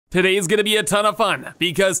Today's gonna be a ton of fun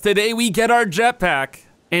because today we get our jetpack,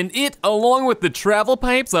 and it, along with the travel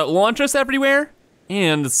pipes that launch us everywhere,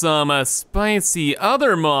 and some spicy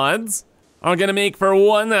other mods, are gonna make for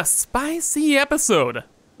one spicy episode.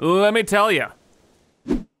 Let me tell ya.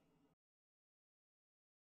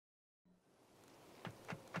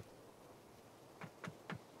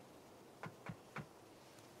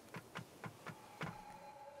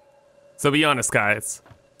 So be honest, guys.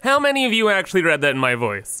 How many of you actually read that in my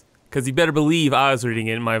voice? Because you better believe I was reading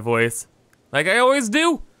it in my voice. Like I always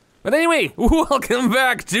do. But anyway, welcome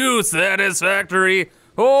back to Satisfactory.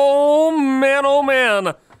 Oh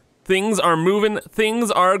man. Things are moving, things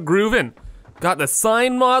are grooving. Got the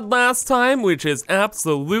sign mod last time, which is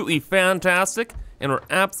absolutely fantastic. And we're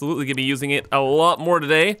absolutely gonna be using it a lot more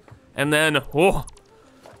today. And then, do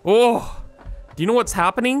you know what's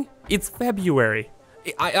happening? It's February.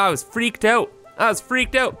 I was freaked out.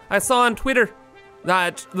 I saw on Twitter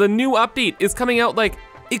that the new update is coming out, like,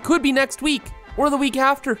 it could be next week or the week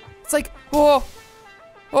after. It's like, oh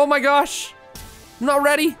my gosh, I'm not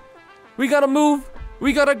ready. We gotta move,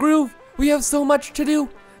 we gotta groove. We have so much to do.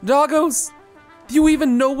 Doggos, do you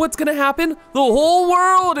even know what's gonna happen? The whole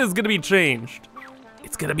world is gonna be changed.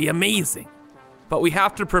 It's gonna be amazing. But we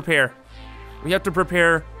have to prepare. We have to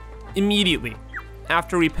prepare immediately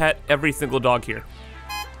after we pet every single dog here.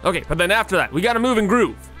 Okay, but then after that, we gotta move and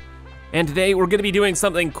groove. And today we're gonna be doing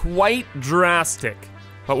something quite drastic,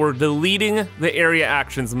 but we're deleting the area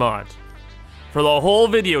actions mod for the whole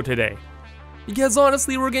video today. Because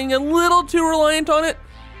honestly, we're getting a little too reliant on it.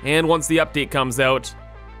 And once the update comes out,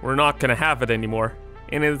 we're not gonna have it anymore.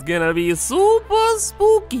 And it's gonna be super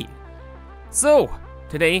spooky. So,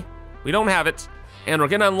 today, we don't have it, and we're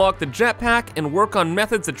gonna unlock the jetpack and work on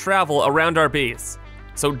methods of travel around our base.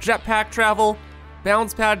 So jetpack travel,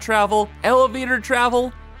 bounce pad travel, elevator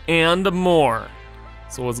travel, and more.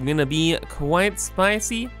 So it's gonna be quite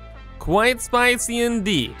spicy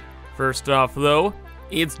indeed. First off though,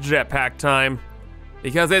 it's jetpack time,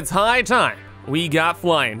 because it's high time we got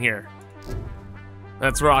flying here.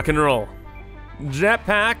 Let's rock and roll.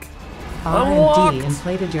 Jetpack unlocked. RMD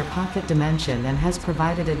inflated your pocket dimension and has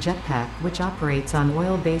provided a jetpack which operates on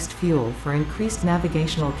oil-based fuel for increased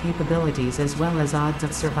navigational capabilities as well as odds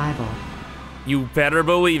of survival. You better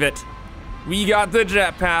believe it. We got the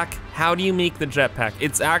jetpack. How do you make the jetpack?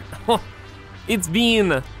 It's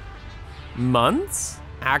been months?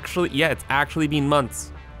 Actually, yeah, it's actually been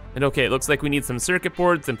months. And okay, it looks like we need some circuit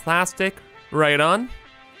boards and plastic. Right on.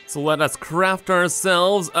 So let us craft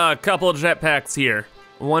ourselves a couple jetpacks here.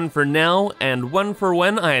 One for now and one for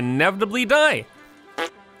when I inevitably die.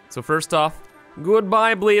 So first off,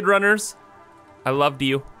 goodbye Blade Runners. I loved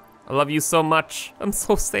you. I love you so much. I'm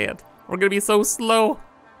so sad. We're gonna be so slow.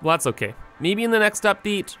 Well, that's okay. Maybe in the next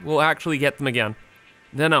update, we'll actually get them again.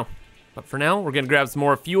 Dunno. But for now, we're gonna grab some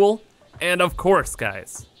more fuel. And of course,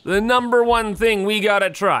 guys, the number one thing we gotta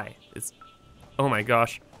try is, oh my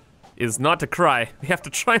gosh, is not to cry. We have to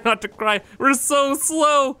try not to cry. We're so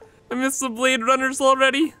slow. I miss the Blade Runners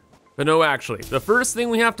already. But no, actually, the first thing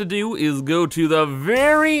we have to do is go to the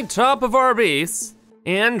very top of our base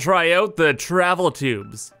and try out the travel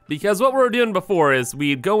tubes. Because what we were doing before is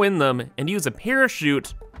we'd go in them and use a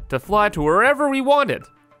parachute to fly to wherever we wanted.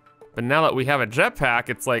 But now that we have a jetpack,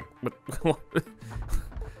 it's like,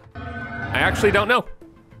 I actually don't know.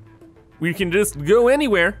 We can just go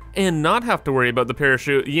anywhere and not have to worry about the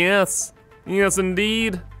parachute. Yes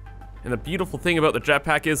indeed. And the beautiful thing about the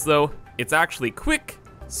jetpack is though, it's actually quick,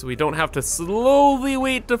 so we don't have to slowly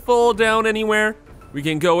wait to fall down anywhere. We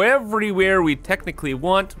can go everywhere we technically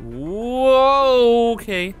want. Whoa,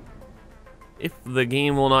 okay. If the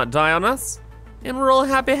game will not die on us, and we're all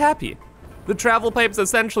happy. The travel pipes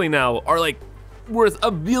essentially now are like worth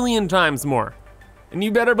 1 billion times more. And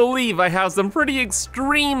you better believe I have some pretty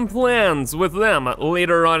extreme plans with them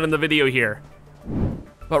later on in the video here.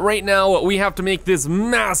 But right now, we have to make this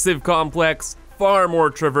massive complex far more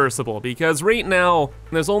traversable, because right now,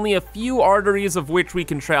 there's only a few arteries of which we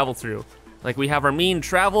can travel through. Like we have our main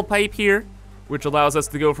travel pipe here, which allows us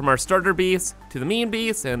to go from our starter base to the main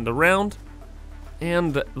base and around.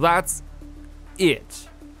 And that's it.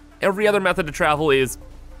 Every other method to travel is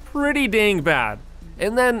pretty dang bad.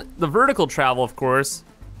 And then the vertical travel, of course,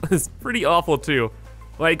 is pretty awful too.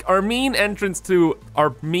 Like our main entrance to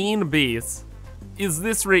our main base is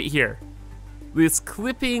this right here. This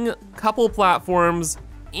clipping couple platforms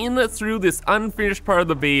in through this unfinished part of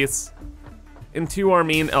the base into our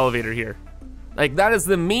main elevator here. Like that is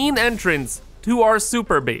the main entrance to our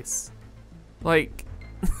super base. Like,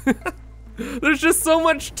 there's just so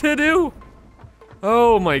much to do.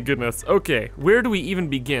 Oh my goodness. Okay, where do we even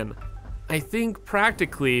begin? I think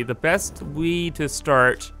practically the best way to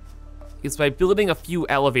start is by building a few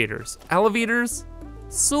elevators. Elevators,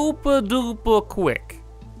 super duper quick,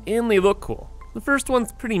 and they look cool. The first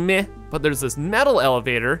one's pretty meh, but there's this metal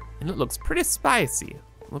elevator, and it looks pretty spicy.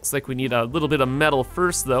 Looks like we need a little bit of metal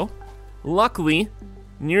first though. Luckily,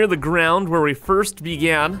 near the ground where we first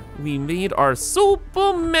began, we made our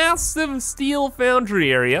super massive steel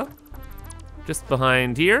foundry area. Just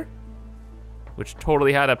behind here, which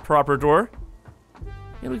totally had a proper door.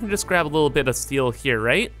 And we can just grab a little bit of steel here,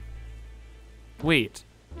 right? Wait,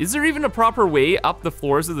 is there even a proper way up the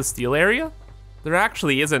floors of the steel area? There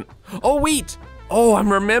actually isn't. Oh wait! Oh,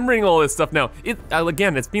 I'm remembering all this stuff now.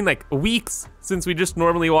 Again, it's been like weeks since we just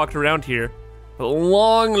normally walked around here. But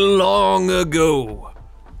long, long ago,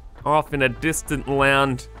 off in a distant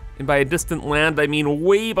land, and by a distant land, I mean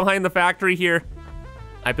way behind the factory here,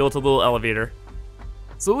 I built a little elevator.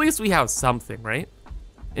 So at least we have something, right?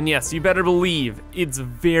 And yes, you better believe it's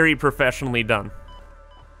very professionally done.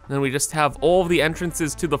 Then we just have all of the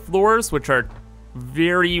entrances to the floors, which are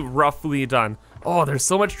very roughly done. Oh, there's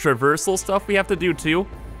so much traversal stuff we have to do too.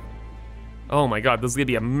 Oh my god, this is gonna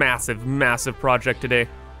be a massive, massive project today.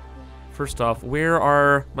 First off, where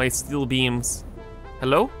are my steel beams?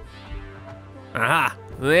 Hello? Aha,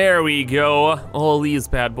 there we go. All these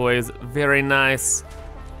bad boys, very nice.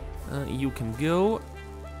 You can go,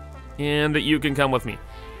 and you can come with me.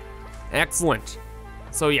 Excellent.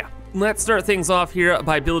 So yeah, let's start things off here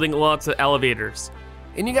by building lots of elevators.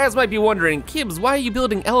 And you guys might be wondering, Kibs, why are you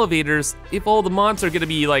building elevators if all the mods are gonna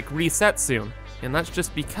be like reset soon? And that's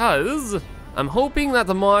just because I'm hoping that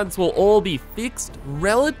the mods will all be fixed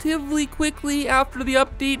relatively quickly after the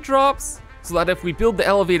update drops, so that if we build the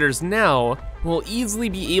elevators now, we'll easily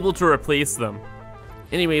be able to replace them.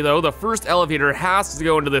 Anyway though, the first elevator has to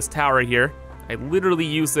go into this tower here. I literally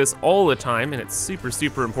use this all the time and it's super,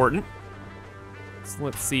 super important. So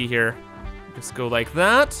let's see here. Just go like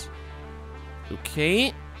that.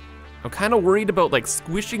 Okay. I'm kind of worried about like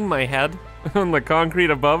squishing my head on the concrete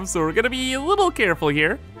above, so we're gonna be a little careful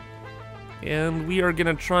here. And we are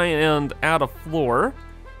gonna try and add a floor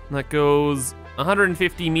that goes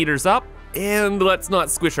 150 meters up. And let's not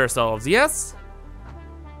squish ourselves, yes?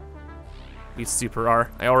 We super are,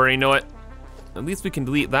 I already know it. At least we can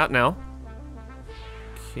delete that now.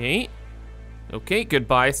 Okay. Okay,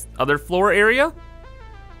 goodbye, other floor area.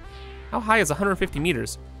 How high is 150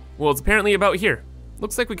 meters? Well, it's apparently about here.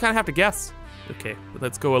 Looks like we kind of have to guess. Okay, but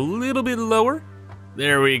let's go a little bit lower.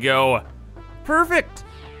 There we go. Perfect.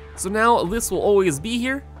 So now this will always be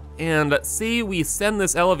here, and say we send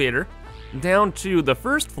this elevator down to the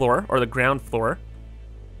first floor, or the ground floor.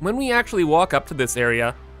 When we actually walk up to this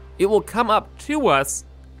area, it will come up to us,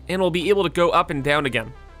 and we'll be able to go up and down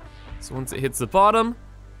again. So once it hits the bottom,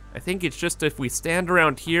 I think it's just if we stand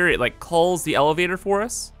around here, it like calls the elevator for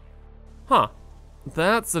us. Huh,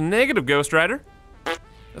 that's a negative, Ghost Rider.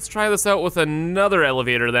 Let's try this out with another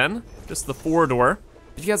elevator then, just the 4-door.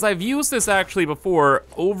 Because I've used this actually before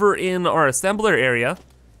over in our assembler area,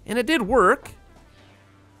 and it did work.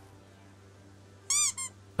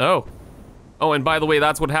 Oh. Oh, and by the way,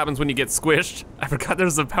 that's what happens when you get squished. I forgot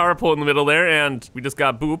there's a power pole in the middle there, and we just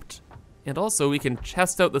got booped. And also, we can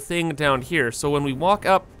chest out the thing down here, so when we walk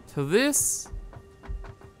up to this...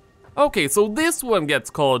 Okay, so this one gets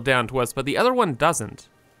called down to us, but the other one doesn't.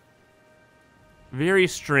 Very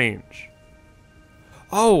strange.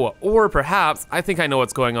 Oh, or perhaps, I think I know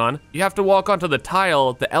what's going on. You have to walk onto the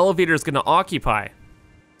tile the elevator's gonna occupy.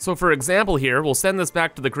 So for example here, we'll send this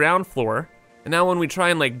back to the ground floor, and now when we try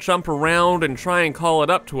and like jump around and try and call it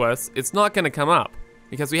up to us, it's not gonna come up,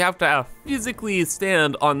 because we have to physically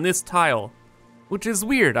stand on this tile, which is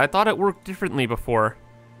weird. I thought it worked differently before.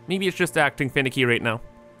 Maybe it's just acting finicky right now.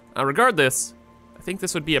 Regardless, I think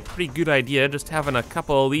this would be a pretty good idea, just having a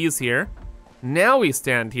couple of these here. Now we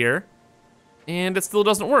stand here, and it still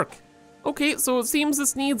doesn't work. Okay, so it seems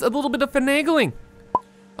this needs a little bit of finagling.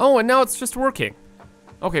 Oh, and now it's just working.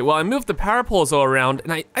 Okay, well I moved the power poles all around,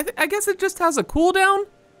 and I guess it just has a cooldown?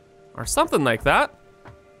 Or something like that.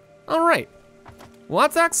 All right, well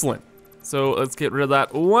that's excellent. So let's get rid of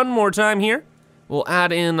that one more time here. We'll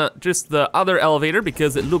add in just the other elevator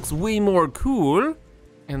because it looks way more cool.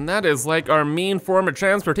 And that is like our main form of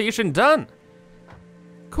transportation done.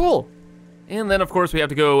 Cool. And then of course we have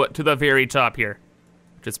to go to the very top here,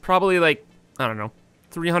 which is probably like, I don't know,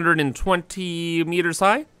 320 meters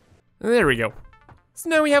high. There we go. So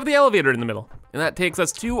now we have the elevator in the middle. And that takes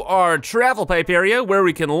us to our travel pipe area where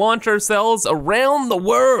we can launch ourselves around the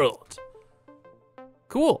world.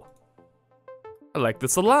 Cool. I like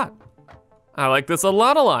this a lot. I like this a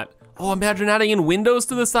lot. Oh, imagine adding in windows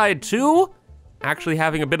to the side too. actually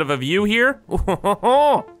having a bit of a view here.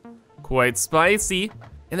 Quite spicy.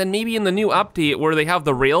 And then maybe in the new update where they have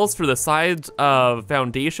the rails for the sides of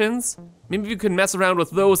foundations, maybe you can mess around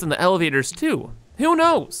with those in the elevators too. Who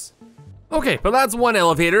knows? Okay, but that's one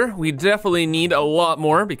elevator. We definitely need a lot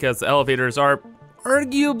more because elevators are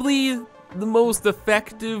arguably the most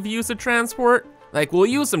effective use of transport. Like, we'll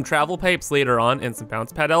use some travel pipes later on and some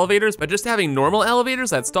bounce pad elevators, but just having normal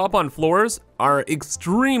elevators that stop on floors are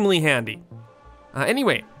extremely handy.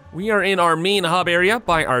 Anyway, we are in our main hub area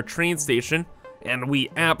by our train station, and we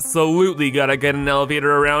absolutely gotta get an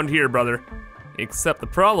elevator around here, brother. Except the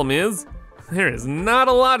problem is, there is not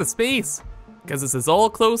a lot of space, because this is all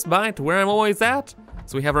close by to where I'm always at.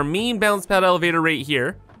 So we have our main bounce pad elevator right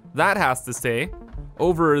here. That has to stay.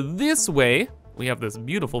 Over this way, we have this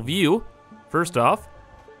beautiful view, first off.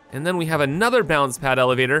 And then we have another bounce pad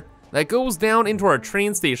elevator that goes down into our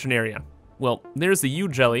train station area. Well, there's the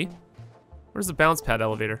U-Jelly. Where's the bounce pad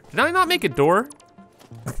elevator? Did I not make a door?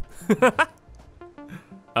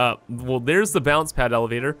 Well, there's the bounce pad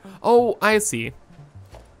elevator. Oh, I see.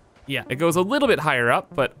 Yeah, it goes a little bit higher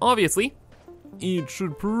up, but obviously, it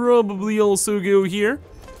should probably also go here.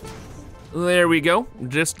 There we go.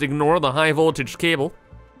 Just ignore the high voltage cable.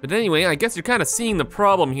 But anyway, I guess you're kind of seeing the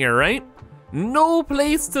problem here, right? No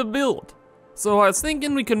place to build. So I was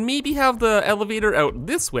thinking we could maybe have the elevator out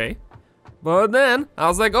this way. But then I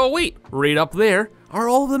was like, oh wait, right up there are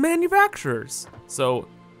all the manufacturers. So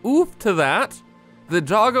oof to that. The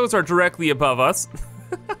doggos are directly above us.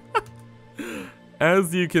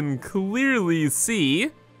 As you can clearly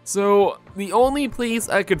see. So the only place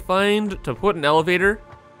I could find to put an elevator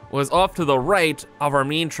was off to the right of our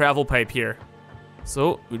main travel pipe here.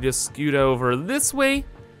 So we just scoot over this way.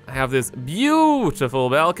 I have this beautiful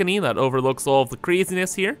balcony that overlooks all of the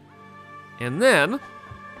craziness here. And then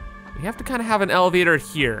we have to kind of have an elevator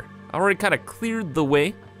here. I already kind of cleared the way.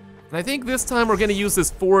 And I think this time we're gonna use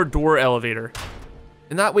this 4-door elevator.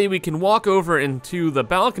 And that way we can walk over into the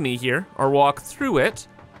balcony here, or walk through it.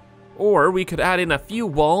 Or we could add in a few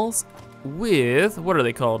walls with, what are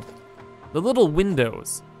they called? The little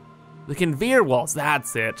windows. The conveyor walls,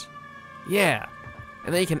 that's it. Yeah.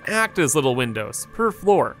 And they can act as little windows per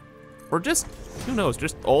floor. Or just, who knows,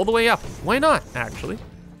 just all the way up. Why not, actually?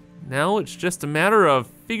 Now it's just a matter of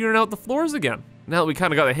figuring out the floors again. Now that we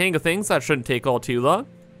kind of got the hang of things, that shouldn't take all too long.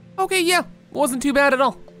 Okay, yeah, wasn't too bad at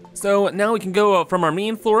all. So now we can go from our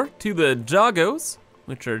main floor to the doggos,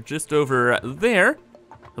 which are just over there.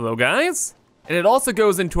 Hello, guys. And it also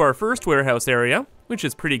goes into our first warehouse area, which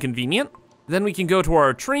is pretty convenient. Then we can go to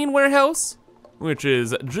our train warehouse, which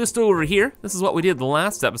is just over here. This is what we did the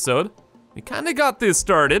last episode. We kind of got this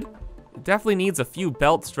started. It definitely needs a few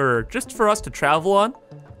belts just for us to travel on,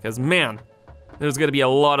 because man, there's gonna be a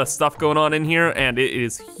lot of stuff going on in here, and it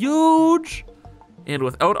is huge. And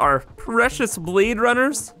without our precious blade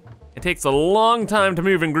runners, it takes a long time to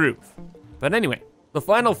move and groove. But anyway, the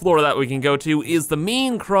final floor that we can go to is the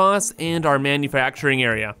main cross and our manufacturing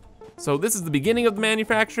area. So this is the beginning of the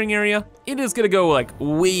manufacturing area. It is gonna go like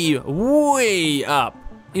way, way up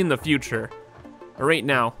in the future. But right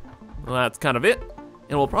now, well, that's kind of it.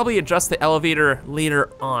 And we'll probably adjust the elevator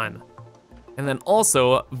later on. And then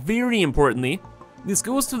also, very importantly, this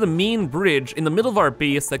goes to the main bridge in the middle of our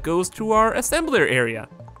base that goes to our assembler area,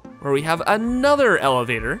 where we have another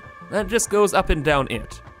elevator that just goes up and down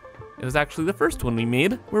it. It was actually the first one we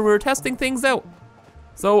made where we were testing things out.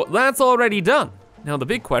 So that's already done. Now the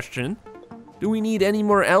big question, do we need any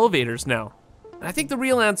more elevators now? And I think the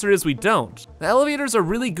real answer is we don't. The elevators are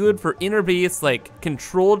really good for inner base, like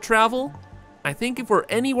controlled travel. I think if we're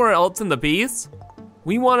anywhere else in the base,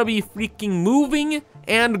 we wanna be freaking moving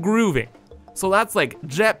and grooving. So that's like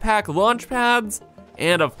jetpack launch pads,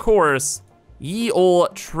 and of course, ye ol'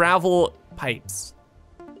 travel pipes.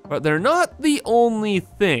 But they're not the only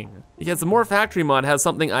thing, because the More Factory mod has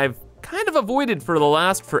something I've kind of avoided for the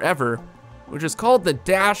last forever, which is called the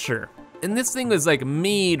Dasher. And this thing is like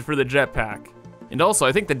made for the jetpack. And also,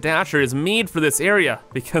 I think the Dasher is made for this area,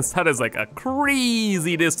 because that is like a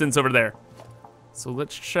crazy distance over there. So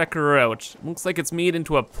let's check her out. Looks like it's made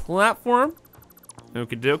into a platform.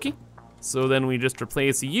 Okie dokie. So then we just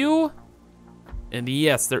replace you. And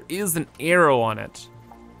yes, there is an arrow on it.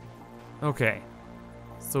 Okay.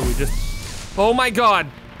 So we just, oh my God.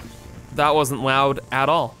 That wasn't loud at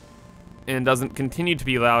all. And doesn't continue to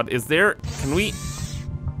be loud. Is there, can we,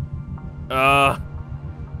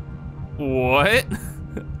 what?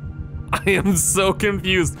 I am so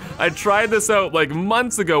confused. I tried this out like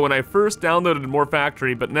months ago when I first downloaded More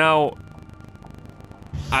Factory, but now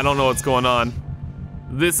I don't know what's going on.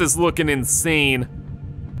 This is looking insane.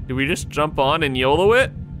 Do we just jump on and YOLO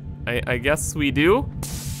it? I guess we do.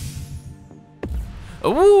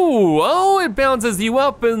 Ooh, oh, it bounces you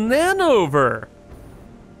up and then over.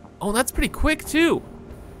 Oh, that's pretty quick too.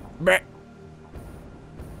 Bleh.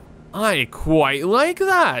 I quite like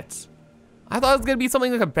that. I thought it was gonna be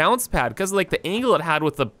something like a bounce pad because of like the angle it had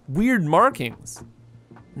with the weird markings.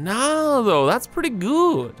 No, though, that's pretty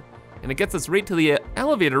good. And it gets us right to the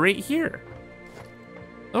elevator right here.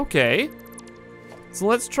 Okay, so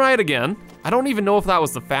let's try it again. I don't even know if that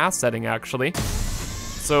was the fast setting actually.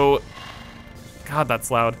 So, God,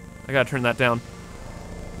 that's loud. I gotta turn that down.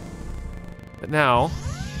 But now,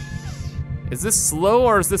 is this slow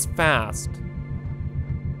or is this fast?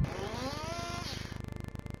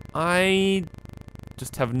 I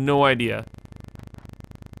just have no idea.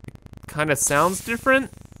 It kind of sounds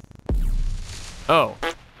different. Oh,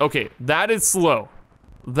 okay, that is slow.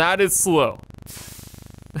 That is slow.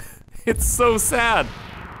 It's so sad.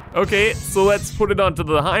 Okay, so let's put it onto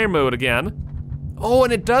the higher mode again. Oh,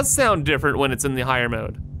 and it does sound different when it's in the higher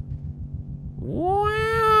mode.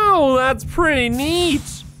 Wow, that's pretty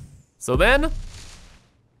neat. So then,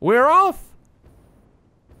 we're off.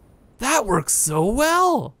 That works so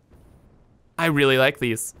well. I really like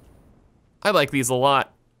these. I like these a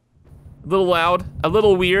lot. A little loud, a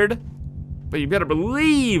little weird, but you better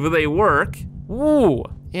believe they work. Ooh,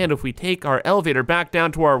 and if we take our elevator back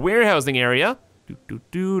down to our warehousing area,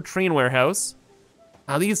 train warehouse,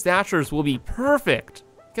 now these dashers will be perfect.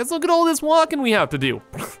 Because look at all this walking we have to do.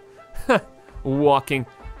 Walking,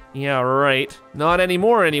 yeah, right. Not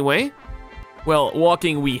anymore anyway. Well,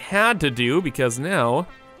 walking we had to do because now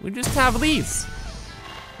we just have these.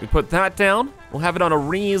 We put that down, we'll have it on a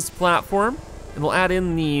raised platform, and we'll add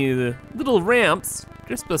in the little ramps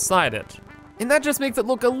just beside it. And that just makes it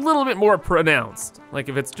look a little bit more pronounced. Like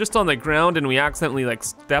if it's just on the ground and we accidentally like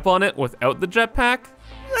step on it without the jetpack,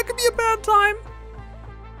 that could be a bad time.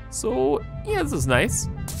 So yeah, this is nice.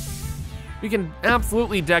 We can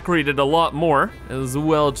absolutely decorate it a lot more as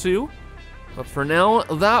well too. But for now,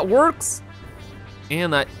 that works.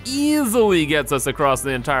 And that easily gets us across the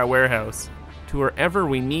entire warehouse to wherever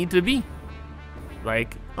we need to be.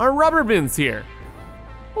 Like our rubber bins here.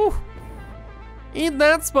 Ooh, ain't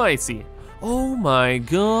that spicy? Oh my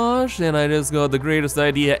gosh, and I just got the greatest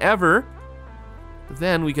idea ever.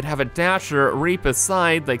 Then we could have a dasher right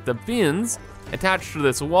beside like the bins attached to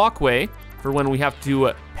this walkway for when we have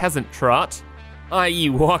to peasant trot, i.e.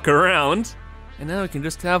 walk around. And now we can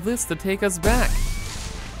just have this to take us back.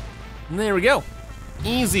 And there we go,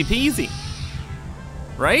 easy peasy,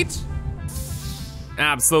 right?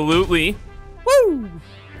 Absolutely, woo!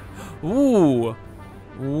 Ooh,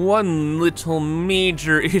 one little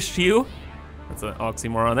major issue. That's an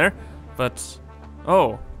oxymoron there, but,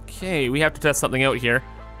 oh, okay, we have to test something out here.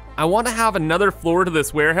 I want to have another floor to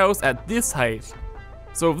this warehouse at this height.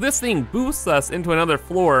 So if this thing boosts us into another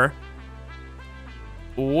floor,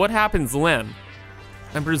 what happens then?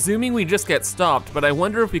 I'm presuming we just get stopped, but I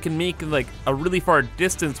wonder if we can make like a really far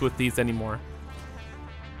distance with these anymore.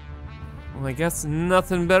 Well, I guess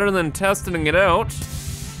nothing better than testing it out.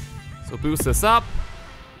 So boost this up.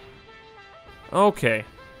 Okay.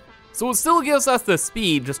 So it still gives us the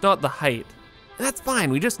speed, just not the height. And that's fine,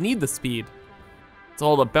 we just need the speed. It's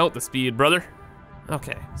all about the speed, brother.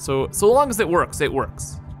 Okay, so long as it works, it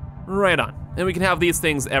works. Right on. And we can have these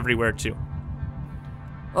things everywhere too.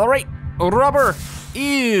 All right, rubber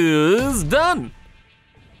is done.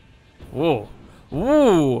 Whoa,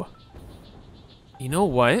 whoa. You know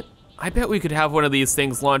what? I bet we could have one of these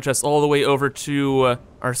things launch us all the way over to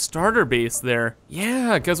our starter base there.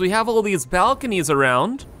 Yeah, because we have all these balconies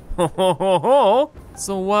around.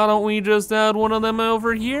 So why don't we just add one of them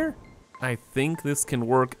over here? I think this can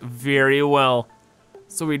work very well.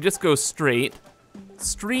 So we just go straight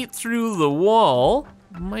through the wall.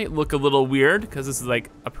 Might look a little weird because this is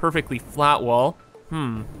like a perfectly flat wall.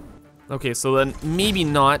 Okay, so then maybe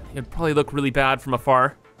not. It'd probably look really bad from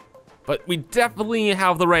afar. But we definitely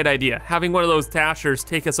have the right idea. Having one of those dashers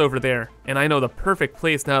take us over there. And I know the perfect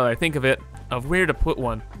place now that I think of it, of where to put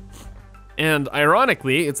one. And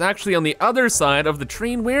ironically, it's actually on the other side of the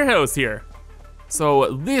train warehouse here.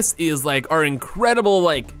 So this is like our incredible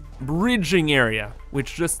like bridging area,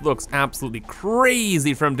 which just looks absolutely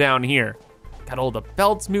crazy from down here. Got all the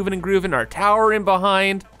belts moving and grooving, our tower in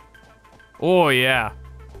behind. Oh yeah,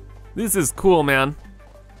 this is cool, man.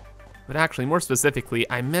 But actually, more specifically,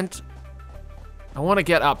 I want to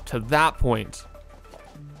get up to that point.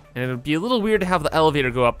 And it would be a little weird to have the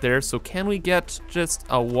elevator go up there, so can we get just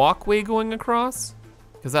a walkway going across?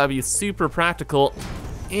 Because that would be super practical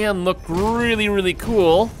and look really, really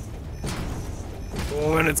cool.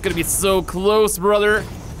 Oh, and it's gonna be so close, brother.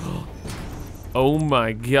 Oh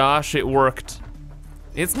my gosh, it worked.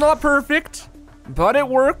 It's not perfect, but it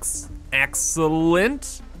works.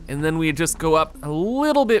 Excellent. And then we just go up a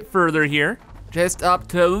little bit further here, just up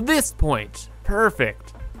to this point.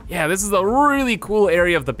 Perfect. Yeah, this is a really cool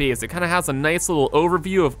area of the base. It kind of has a nice little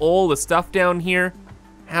overview of all the stuff down here.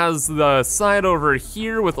 Has the side over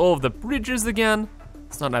here with all of the bridges again.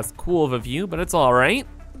 It's not as cool of a view, but it's all right.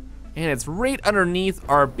 And it's right underneath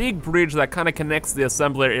our big bridge that kind of connects the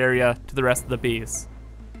assembler area to the rest of the base.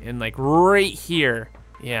 And like right here,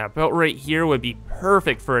 yeah, about right here would be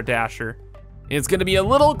perfect for a dasher. It's gonna be a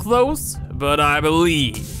little close, but I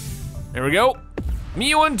believe. There we go.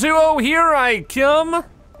 Mu12, here I come.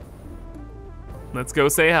 Let's go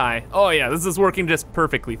say hi. Oh yeah, this is working just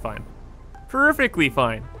perfectly fine. Perfectly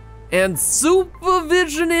fine. And super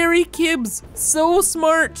visionary Kibs, so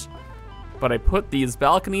smart. But I put these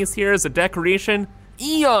balconies here as a decoration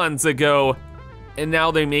eons ago, and now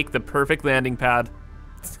they make the perfect landing pad.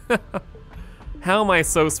 How am I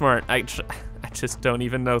so smart? I just don't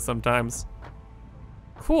even know sometimes.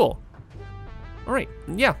 Cool. All right,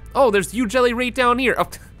 yeah. Oh, there's U-Jelly right down here. Oh,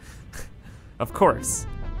 of course.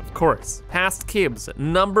 Past Kibs,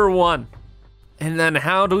 #1. And then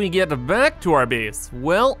how do we get back to our base?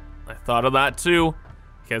 Well, I thought of that too.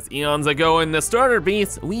 Because eons ago in the starter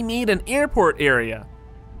base, we made an airport area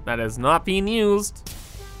that has not been used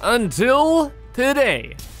until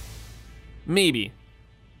today. Maybe.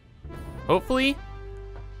 Hopefully.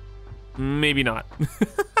 Maybe not.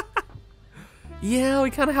 Yeah, we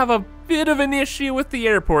kind of have a bit of an issue with the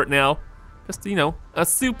airport now. Just, you know, a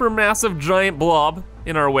super massive giant blob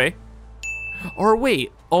in our way. Or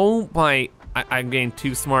wait, oh my, I'm getting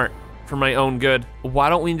too smart for my own good. Why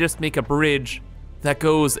don't we just make a bridge that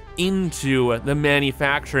goes into the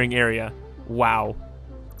manufacturing area? Wow.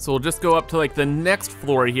 So we'll just go up to like the next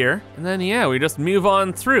floor here, and then yeah, we just move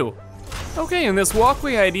on through. Okay, and this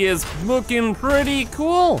walkway idea is looking pretty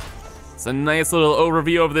cool. It's a nice little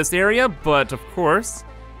overview of this area, but of course,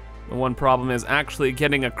 the one problem is actually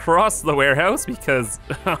getting across the warehouse because,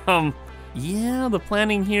 yeah, the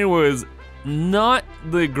planning here was not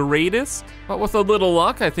the greatest, but with a little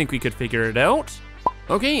luck, I think we could figure it out.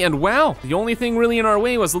 Okay, and wow, the only thing really in our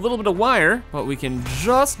way was a little bit of wire, but we can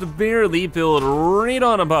just barely build right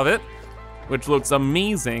on above it, which looks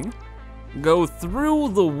amazing. Go through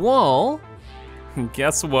the wall, and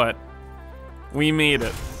guess what? We made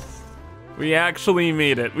it. We actually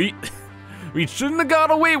made it. We shouldn't have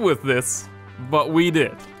got away with this, but we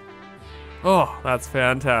did. Oh, that's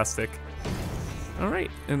fantastic. All right,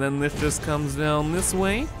 and then this just comes down this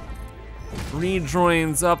way,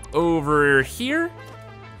 rejoins up over here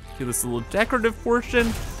to this little decorative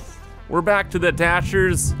portion. We're back to the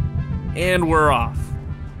dashers, and we're off.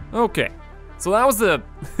 Okay, so that was the,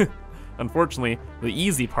 unfortunately, the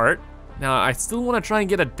easy part. Now, I still want to try and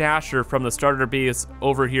get a dasher from the starter base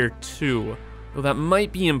over here too, though that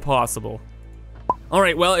might be impossible. All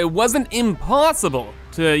right, well, it wasn't impossible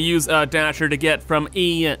to use a dasher to get from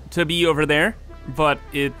A to B over there, but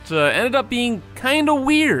it ended up being kind of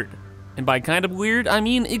weird. And by kind of weird, I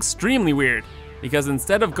mean extremely weird, because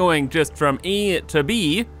instead of going just from A to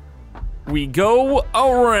B, we go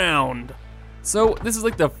around. So this is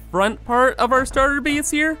like the front part of our starter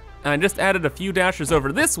base here. I just added a few dashers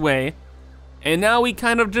over this way, and now we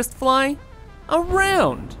kind of just fly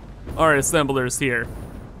around our assemblers here.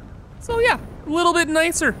 So yeah, a little bit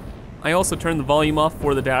nicer. I also turned the volume off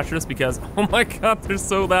for the dashers because, oh my God, they're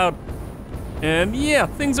so loud. And yeah,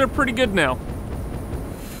 things are pretty good now.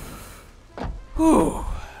 Whew.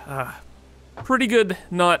 Pretty good,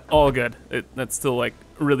 not all good. That's still like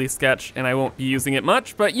really sketch and I won't be using it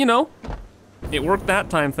much, but you know, it worked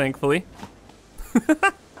that time, thankfully.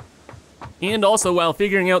 And also, while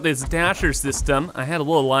figuring out this dasher system, I had a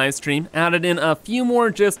little live stream, added in a few more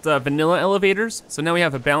just vanilla elevators. So now we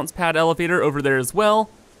have a bounce pad elevator over there as well.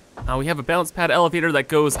 We have a bounce pad elevator that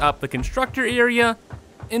goes up the constructor area,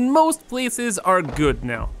 and most places are good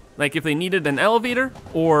now. Like if they needed an elevator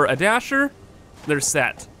or a dasher, they're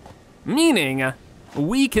set. Meaning,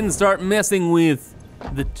 we can start messing with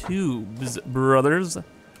the tubes, brothers.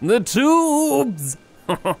 The tubes!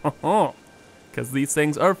 Because these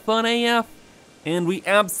things are fun AF, and we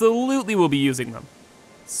absolutely will be using them.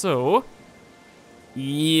 So,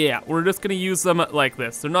 yeah, we're just gonna use them like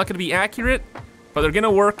this. They're not gonna be accurate, but they're gonna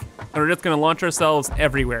work, and we're just gonna launch ourselves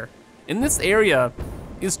everywhere. And this area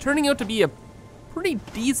is turning out to be a pretty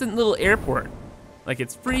decent little airport. Like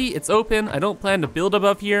it's free, it's open, I don't plan to build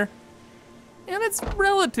above here, and it's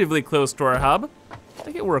relatively close to our hub. I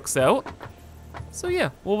think it works out. So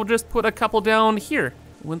yeah, we'll just put a couple down here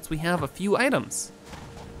once we have a few items.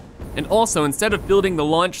 And also, instead of building the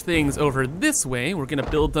launch things over this way, we're gonna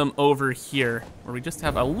build them over here, where we just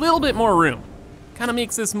have a little bit more room. Kinda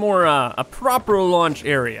makes this more a proper launch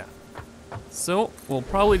area. So, we'll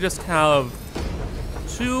probably just have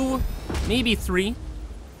 2, maybe 3.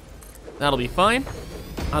 That'll be fine.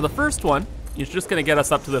 The first one is just gonna get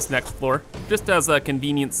us up to this next floor, just as a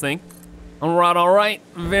convenience thing. All right,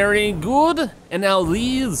 very good. And now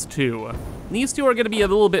these two. These two are gonna be a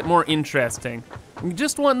little bit more interesting. We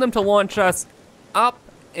just want them to launch us up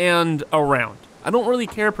and around. I don't really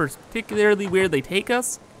care particularly where they take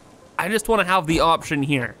us. I just wanna have the option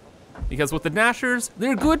here. Because with the dashers,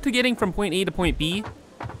 they're good to getting from point A to point B,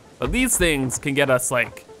 but these things can get us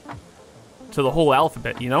like to the whole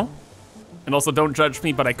alphabet, you know? And also don't judge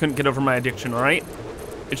me, but I couldn't get over my addiction, all right?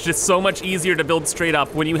 It's just so much easier to build straight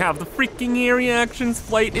up when you have the freaking area actions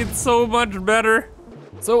flight. It's so much better.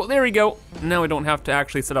 So there we go. Now we don't have to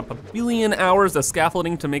actually set up a billion hours of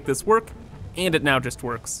scaffolding to make this work, and it now just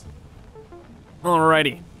works.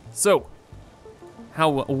 Alrighty, so how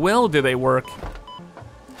well do they work?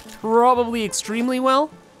 Probably extremely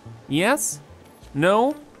well. Yes?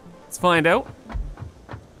 No? Let's find out.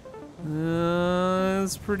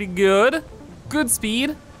 It's pretty good. Good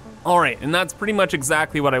speed. All right, and that's pretty much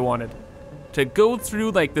exactly what I wanted. To go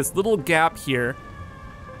through like this little gap here,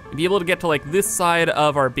 and be able to get to like this side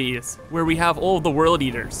of our base, where we have all of the world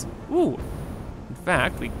eaters. Ooh, in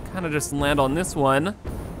fact, we kind of just land on this one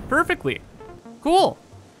perfectly. Cool.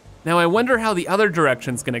 Now I wonder how the other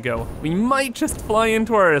direction's gonna go. We might just fly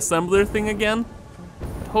into our assembler thing again,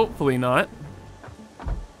 but hopefully not.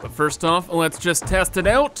 But first off, let's just test it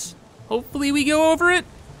out. Hopefully we go over it.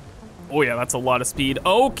 Oh yeah, that's a lot of speed.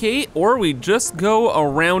 Okay, or we just go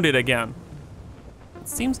around it again. It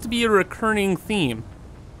seems to be a recurring theme,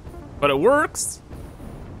 but it works.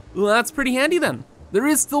 Well, that's pretty handy then. There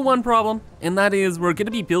is still one problem, and that is we're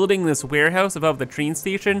gonna be building this warehouse above the train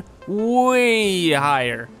station way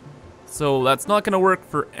higher. So that's not gonna work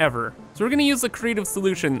forever. So we're gonna use a creative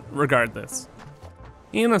solution regardless.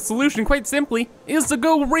 And the solution, quite simply, is to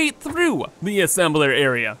go right through the assembler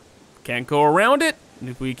area. Can't go around it, and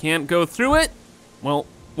if we can't go through it, well,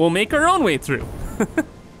 we'll make our own way through.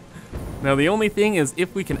 Now the only thing is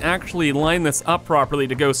if we can actually line this up properly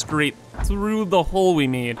to go straight through the hole we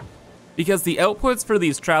made. Because the outputs for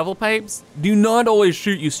these travel pipes do not always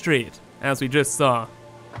shoot you straight, as we just saw.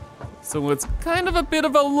 So it's kind of a bit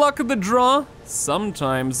of a luck of the draw.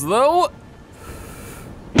 Sometimes though,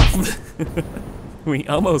 we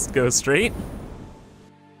almost go straight.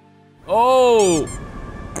 Oh!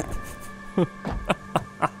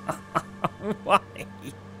 Why?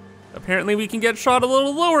 Apparently we can get shot a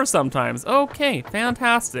little lower sometimes. Okay,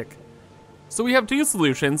 fantastic. So we have two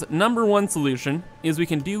solutions. Number one solution is we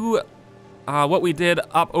can do what we did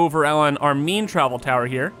up over on our main travel tower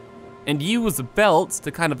here and use belts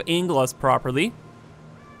to kind of angle us properly.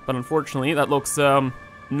 But unfortunately that looks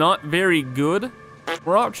not very good.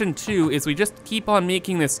 Or option two is we just keep on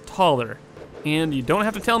making this taller. And you don't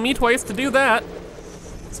have to tell me twice to do that.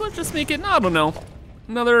 So let's just make it, I don't know,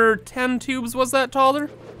 another 10 tubes, was that taller?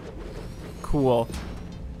 Cool.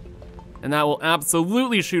 And that will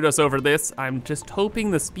absolutely shoot us over this. I'm just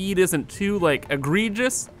hoping the speed isn't too like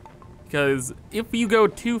egregious, because if you go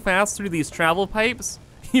too fast through these travel pipes,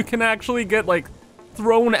 you can actually get like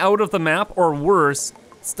thrown out of the map, or worse,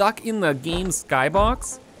 stuck in the game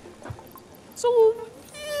skybox. So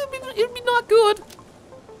it'd be not good.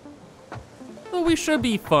 But we should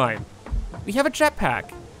be fine. We have a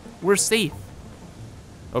jetpack. We're safe.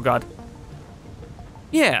 Oh God.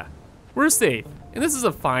 Yeah, we're safe. And this is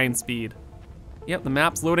a fine speed. Yep, the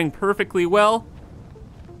map's loading perfectly well.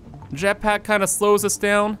 Jetpack kind of slows us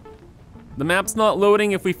down. The map's not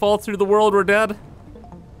loading. If we fall through the world, we're dead.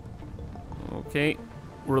 Okay,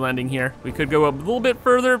 we're landing here. We could go a little bit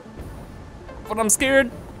further, but I'm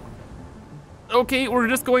scared. Okay, we're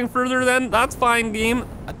just going further then. That's fine, game.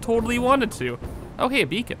 I totally wanted to. Oh, hey, a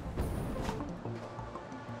beacon.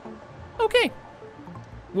 Okay.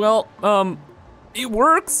 Well, it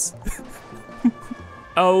works.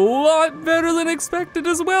 A lot better than expected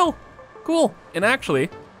as well. Cool, and actually,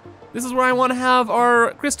 this is where I wanna have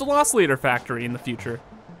our crystal oscillator factory in the future.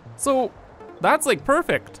 So, that's like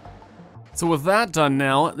perfect. So with that done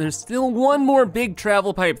now, there's still one more big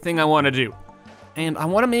travel pipe thing I wanna do. And I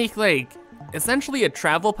wanna make like, essentially a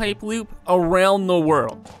travel pipe loop around the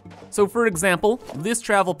world. So for example, this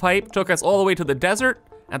travel pipe took us all the way to the desert.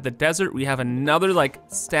 At the desert, we have another like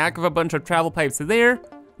stack of a bunch of travel pipes there.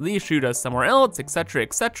 These shoot us somewhere else, etc.,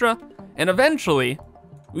 etc. And eventually,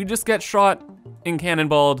 we just get shot and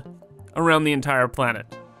cannonballed around the entire planet.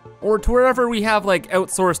 Or to wherever we have like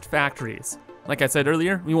outsourced factories. Like I said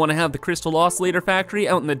earlier, we want to have the Crystal Oscillator factory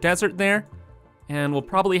out in the desert there, and we'll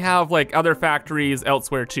probably have like other factories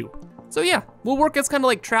elsewhere too. So yeah, we'll work as kind of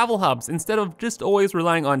like travel hubs instead of just always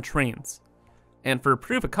relying on trains. And for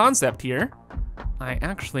proof of concept here, I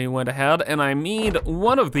actually went ahead and I made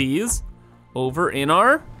one of these over in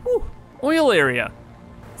our oil area.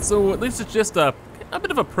 So this is just a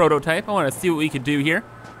bit of a prototype. I want to see what we could do here.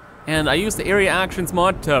 And I used the area actions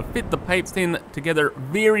mod to fit the pipes in together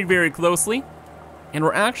very, very closely. And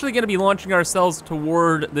we're actually gonna be launching ourselves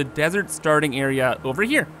toward the desert starting area over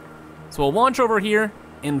here. So we'll launch over here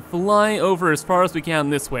and fly over as far as we can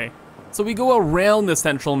this way. So we go around the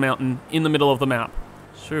central mountain in the middle of the map.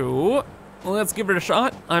 So let's give it a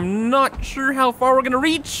shot. I'm not sure how far we're gonna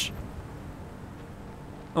reach.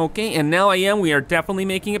 Okay, and now we are definitely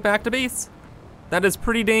making it back to base. That is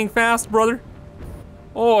pretty dang fast, brother.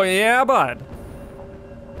 Oh yeah, bud.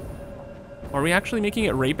 Are we actually making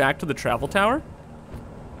it right back to the travel tower?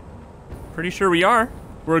 Pretty sure we are.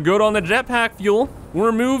 We're good on the jetpack fuel.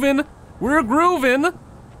 We're moving, we're grooving.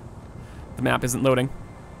 The map isn't loading.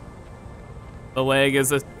 The lag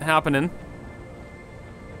is happening.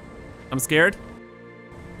 I'm scared.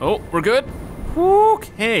 Oh, we're good.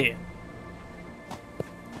 Okay.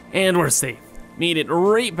 And we're safe. Made it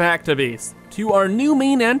right back to base, to our new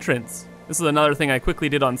main entrance. This is another thing I quickly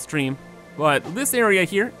did on stream, but this area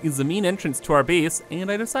here is the main entrance to our base, and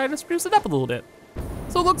I decided to spruce it up a little bit.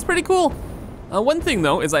 So it looks pretty cool. One thing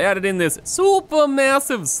though, is I added in this super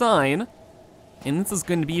massive sign, and this is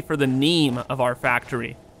going to be for the name of our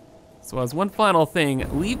factory. So as one final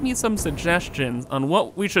thing, leave me some suggestions on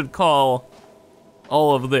what we should call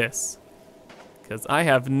all of this, because I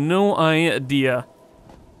have no idea.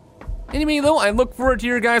 Anyway though, I look forward to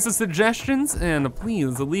your guys' suggestions, and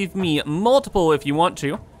please leave me multiple if you want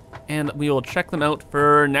to, and we will check them out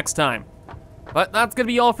for next time. But that's gonna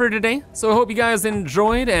be all for today, so I hope you guys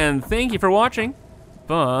enjoyed, and thank you for watching.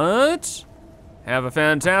 But have a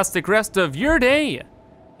fantastic rest of your day,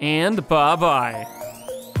 and bye-bye.